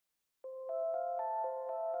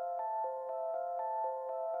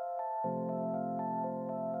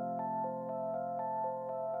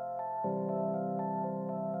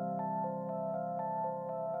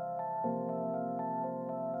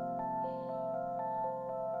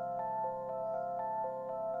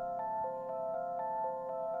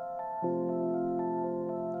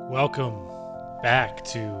Welcome back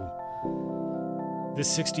to the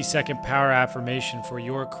 60-second power affirmation for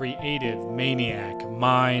your creative maniac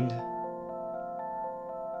mind.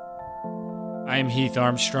 I am Heath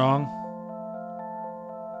Armstrong.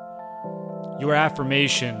 Your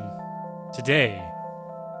affirmation today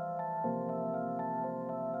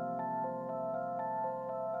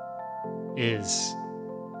is,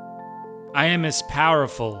 I am as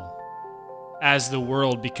powerful as the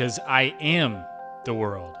world because I am the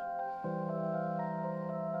world.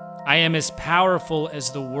 I am as powerful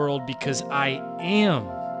as the world because I am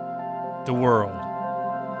the world.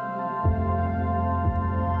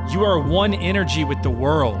 You are one energy with the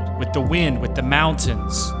world, with the wind, with the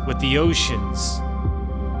mountains, with the oceans.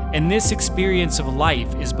 And this experience of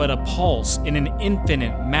life is but a pulse in an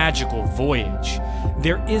infinite magical voyage.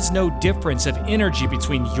 There is no difference of energy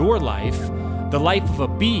between your life, the life of a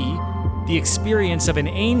bee, the experience of an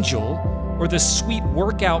angel, or the sweet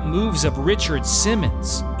workout moves of Richard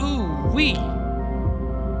Simmons. Ooh-wee!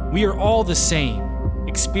 We are all the same,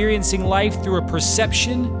 experiencing life through a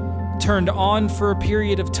perception, turned on for a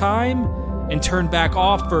period of time, and turned back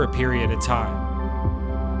off for a period of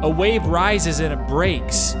time. A wave rises and it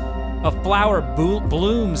breaks. A flower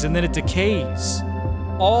blooms and then it decays.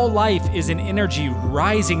 All life is an energy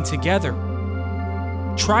rising together.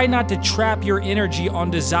 Try not to trap your energy on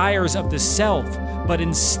desires of the self, but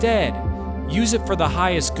instead, use it for the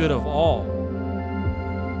highest good of all.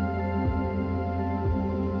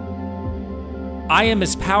 I am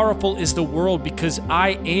as powerful as the world because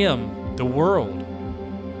I am the world.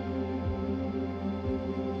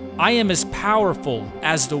 I am as powerful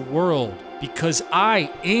as the world because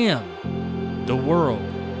I am the world.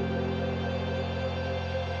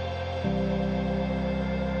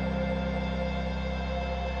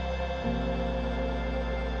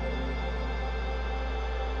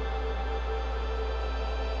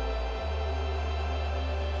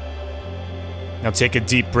 Now take a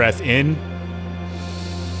deep breath in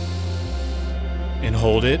and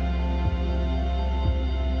hold it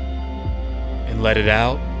and let it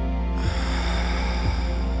out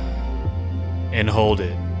and hold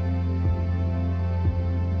it.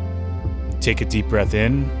 Take a deep breath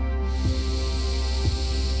in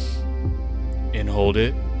and hold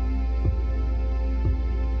it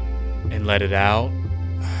and let it out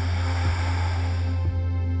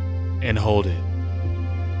and hold it.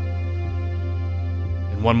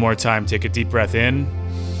 One more time, take a deep breath in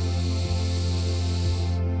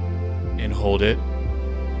and hold it.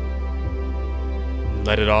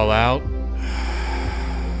 Let it all out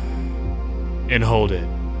and hold it.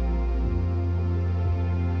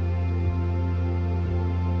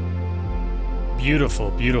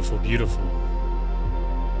 Beautiful, beautiful, beautiful.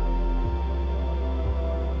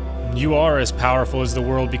 You are as powerful as the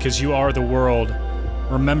world because you are the world.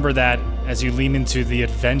 Remember that as you lean into the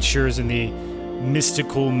adventures and the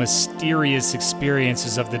mystical, mysterious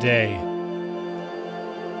experiences of the day.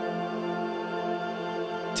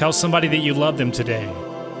 Tell somebody that you love them today.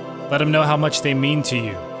 Let them know how much they mean to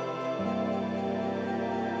you.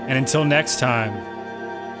 And until next time,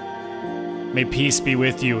 may peace be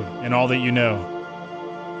with you in all that you know.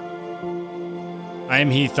 I am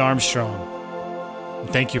Heath Armstrong, and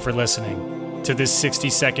thank you for listening to this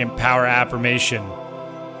 60-second power affirmation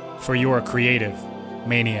for your creative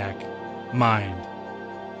maniac mind.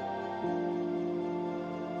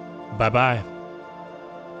 Bye-bye.